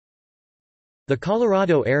The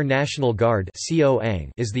Colorado Air National Guard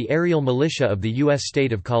is the aerial militia of the U.S.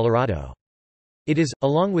 state of Colorado. It is,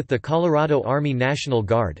 along with the Colorado Army National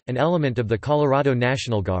Guard, an element of the Colorado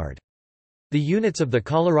National Guard. The units of the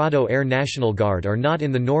Colorado Air National Guard are not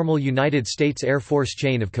in the normal United States Air Force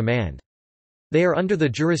chain of command. They are under the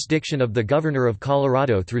jurisdiction of the Governor of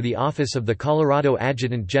Colorado through the Office of the Colorado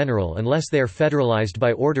Adjutant General unless they are federalized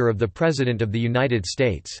by order of the President of the United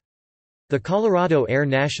States. The Colorado Air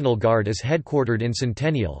National Guard is headquartered in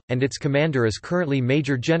Centennial, and its commander is currently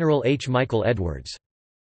Major General H. Michael Edwards.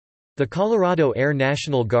 The Colorado Air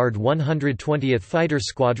National Guard 120th Fighter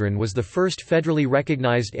Squadron was the first federally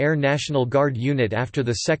recognized Air National Guard unit after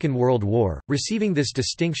the Second World War, receiving this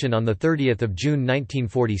distinction on 30 June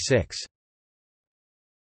 1946.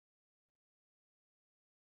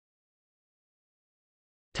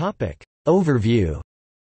 Overview.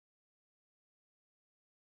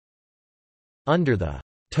 Under the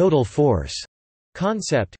 «total force»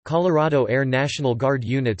 concept, Colorado Air National Guard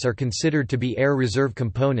units are considered to be Air Reserve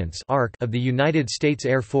Components of the United States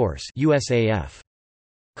Air Force USAF.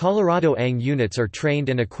 Colorado ANG units are trained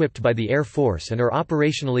and equipped by the Air Force and are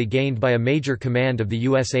operationally gained by a major command of the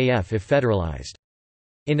USAF if federalized.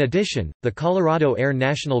 In addition, the Colorado Air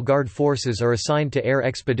National Guard forces are assigned to Air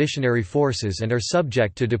Expeditionary Forces and are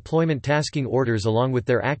subject to deployment tasking orders along with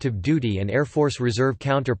their active duty and Air Force Reserve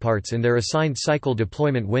counterparts in their assigned cycle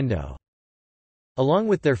deployment window. Along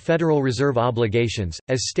with their Federal Reserve obligations,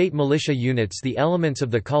 as state militia units, the elements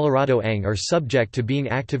of the Colorado ANG are subject to being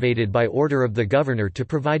activated by order of the Governor to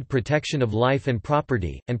provide protection of life and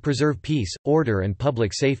property, and preserve peace, order and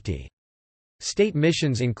public safety. State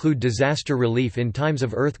missions include disaster relief in times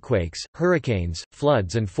of earthquakes, hurricanes,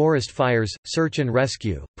 floods and forest fires, search and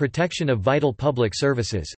rescue, protection of vital public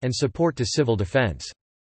services, and support to civil defense.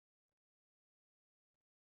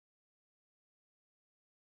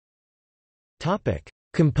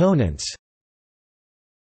 Components.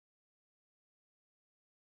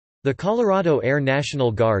 The Colorado Air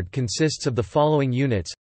National Guard consists of the following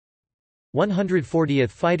units: 140th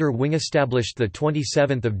Fighter Wing, established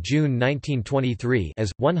 27 June 1923 as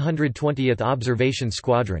 120th Observation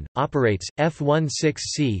Squadron, operates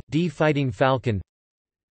F-16C, D Fighting Falcon.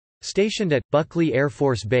 Stationed at Buckley Air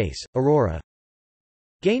Force Base, Aurora.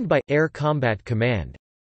 Gained by Air Combat Command.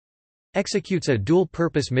 Executes a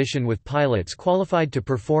dual-purpose mission with pilots qualified to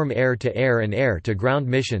perform air-to-air and air-to-ground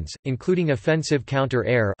missions, including offensive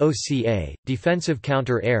counter-air (OCA), defensive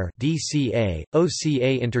counter-air (DCA),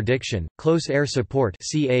 OCA interdiction, close air support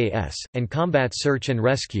 (CAS), and combat search and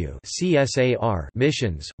rescue (CSAR)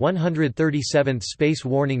 missions. 137th Space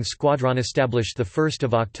Warning Squadron, established 1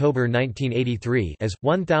 October 1983 as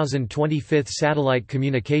 1025th Satellite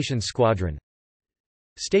Communications Squadron.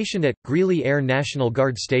 Stationed at Greeley Air National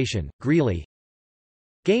Guard Station, Greeley.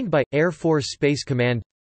 Gained by Air Force Space Command.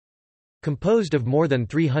 Composed of more than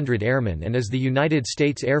 300 airmen and is the United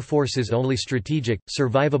States Air Force's only strategic,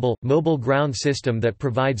 survivable, mobile ground system that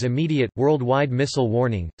provides immediate, worldwide missile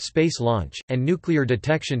warning, space launch, and nuclear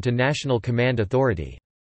detection to National Command Authority.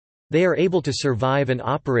 They are able to survive and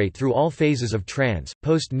operate through all phases of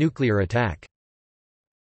post-nuclear attack.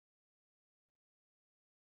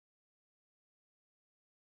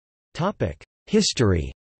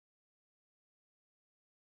 History.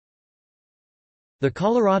 The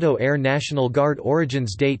Colorado Air National Guard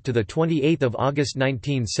origins date to 28 August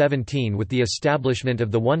 1917 with the establishment of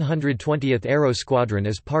the 120th Aero Squadron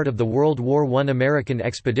as part of the World War I American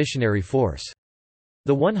Expeditionary Force.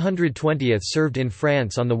 The 120th served in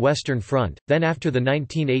France on the Western Front, then after the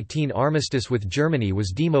 1918 armistice with Germany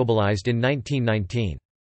was demobilized in 1919.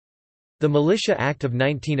 The Militia Act of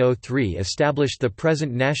 1903 established the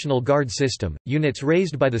present National Guard system, units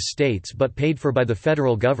raised by the states but paid for by the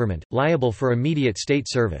federal government, liable for immediate state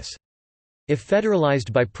service. If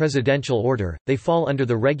federalized by presidential order, they fall under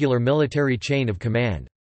the regular military chain of command.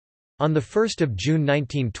 On 1 June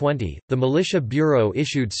 1920, the Militia Bureau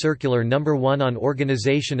issued Circular No. 1 on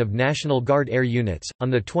Organization of National Guard Air Units.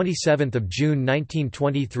 On 27 June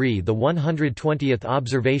 1923, the 120th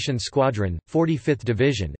Observation Squadron, 45th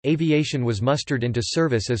Division, Aviation was mustered into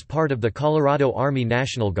service as part of the Colorado Army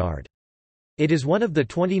National Guard. It is one of the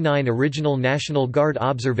 29 original National Guard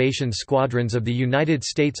observation squadrons of the United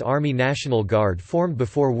States Army National Guard formed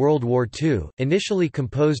before World War II. Initially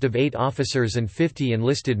composed of 8 officers and 50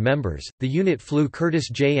 enlisted members, the unit flew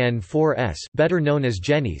Curtiss JN-4S, better known as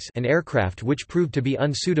Jennies, an aircraft which proved to be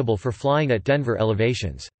unsuitable for flying at Denver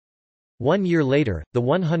elevations. 1 year later, the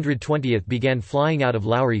 120th began flying out of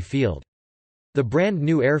Lowry Field. The brand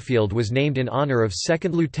new airfield was named in honor of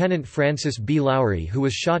 2nd Lieutenant Francis B. Lowry, who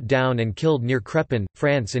was shot down and killed near Crepin,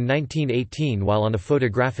 France in 1918 while on a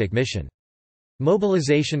photographic mission.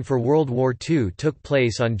 Mobilization for World War II took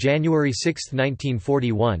place on January 6,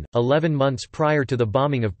 1941, 11 months prior to the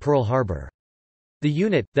bombing of Pearl Harbor. The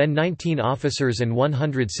unit, then 19 officers and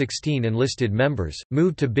 116 enlisted members,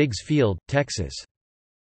 moved to Biggs Field, Texas.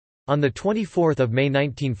 On 24 May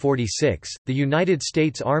 1946, the United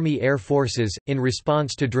States Army Air Forces, in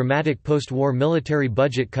response to dramatic post-war military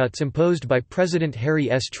budget cuts imposed by President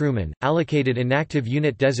Harry S. Truman, allocated inactive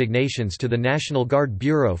unit designations to the National Guard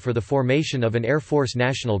Bureau for the formation of an Air Force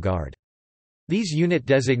National Guard. These unit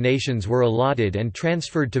designations were allotted and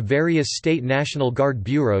transferred to various state National Guard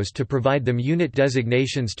bureaus to provide them unit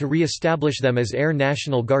designations to re-establish them as Air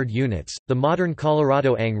National Guard units. The modern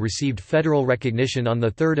Colorado ANG received federal recognition on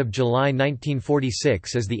 3 July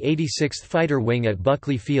 1946 as the 86th Fighter Wing at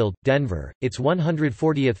Buckley Field, Denver. Its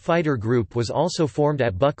 140th Fighter Group was also formed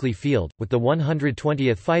at Buckley Field, with the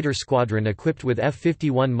 120th Fighter Squadron equipped with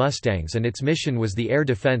F-51 Mustangs, and its mission was the air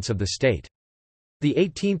defense of the state. The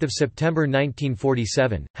 18th of September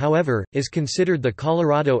 1947, however, is considered the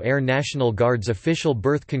Colorado Air National Guard's official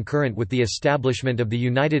birth, concurrent with the establishment of the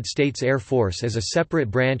United States Air Force as a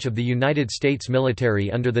separate branch of the United States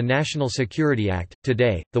military under the National Security Act.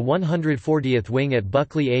 Today, the 140th Wing at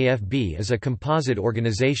Buckley AFB is a composite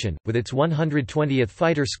organization, with its 120th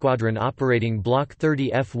Fighter Squadron operating Block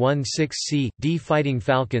 30 F-16C/D Fighting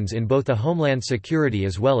Falcons in both a homeland security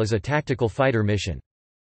as well as a tactical fighter mission.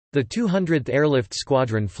 The 200th Airlift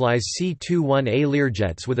Squadron flies C-21A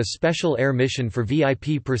Learjets with a special air mission for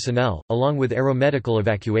VIP personnel, along with aeromedical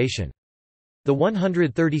evacuation. The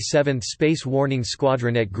 137th Space Warning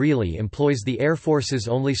Squadron at Greeley employs the Air Force's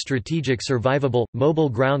only Strategic Survivable, Mobile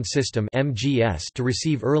Ground System to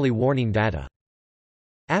receive early warning data.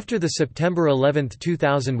 After the September 11,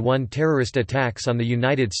 2001 terrorist attacks on the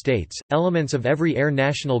United States, elements of every Air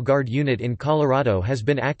National Guard unit in Colorado has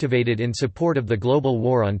been activated in support of the global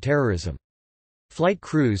war on terrorism. Flight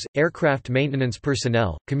crews, aircraft maintenance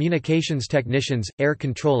personnel, communications technicians, air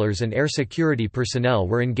controllers and air security personnel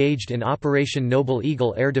were engaged in Operation Noble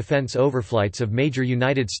Eagle air defense overflights of major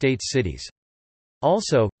United States cities.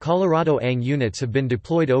 Also, Colorado ANG units have been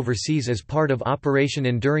deployed overseas as part of Operation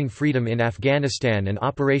Enduring Freedom in Afghanistan and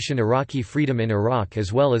Operation Iraqi Freedom in Iraq,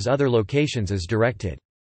 as well as other locations as directed.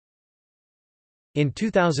 In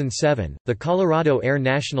 2007, the Colorado Air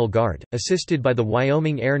National Guard, assisted by the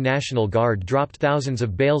Wyoming Air National Guard, dropped thousands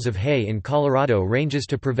of bales of hay in Colorado ranges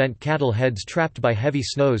to prevent cattle heads trapped by heavy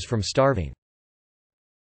snows from starving.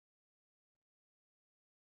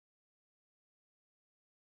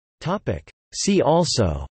 See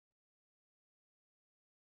also: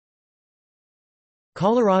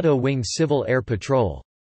 Colorado Wing Civil Air Patrol.